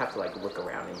just sort of have to, like, look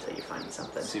around until you find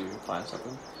something. See if we can find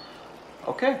something.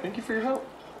 Okay, thank you for your help.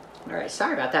 Alright,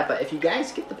 sorry about that, but if you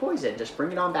guys get the poison, just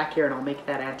bring it on back here and I'll make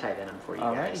that anti-venom for you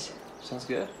guys. Sounds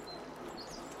good.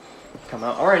 Come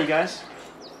out. Alrighty, guys.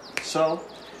 So,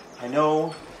 I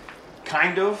know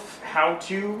kind of how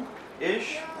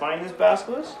to-ish find this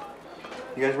basilisk.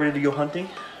 You guys ready to go hunting?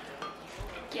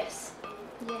 Yes.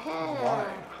 Yeah. Why?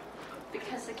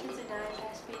 Because the kids are dying,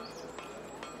 Caspian.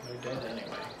 They're dead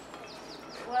anyway.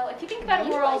 Well, if you think about it,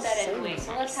 You we're all are dead so anyway,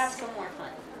 so let's have some more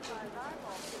fun.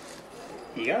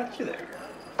 You got you there.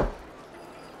 But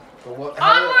what?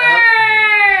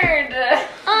 Onward!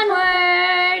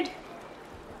 Onward!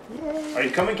 Are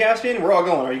you coming, Caspian? We're all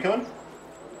going. Are you coming?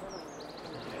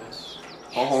 Yes.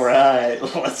 Alright,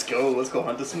 let's go. Let's go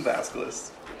hunt some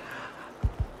basilisks.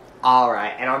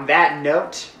 Alright, and on that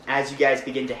note, as you guys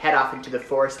begin to head off into the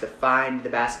forest to find the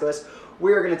basilisk,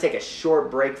 we're going to take a short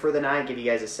break for the night, give you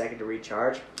guys a second to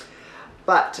recharge.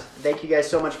 But, thank you guys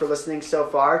so much for listening so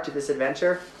far to this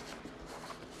adventure.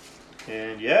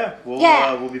 And yeah,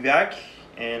 we'll be back,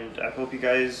 and I hope you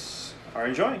guys are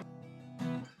enjoying.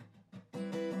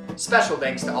 Special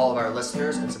thanks to all of our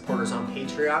listeners and supporters on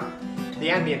Patreon.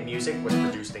 The ambient music was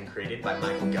produced and created by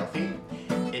Michael Gelfi.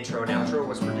 Intro and outro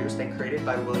was produced and created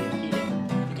by William Heaton.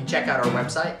 You can check out our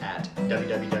website at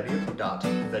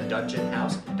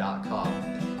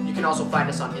www.thedungeonhouse.com. You can also find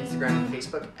us on Instagram and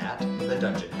Facebook at The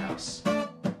Dungeon House.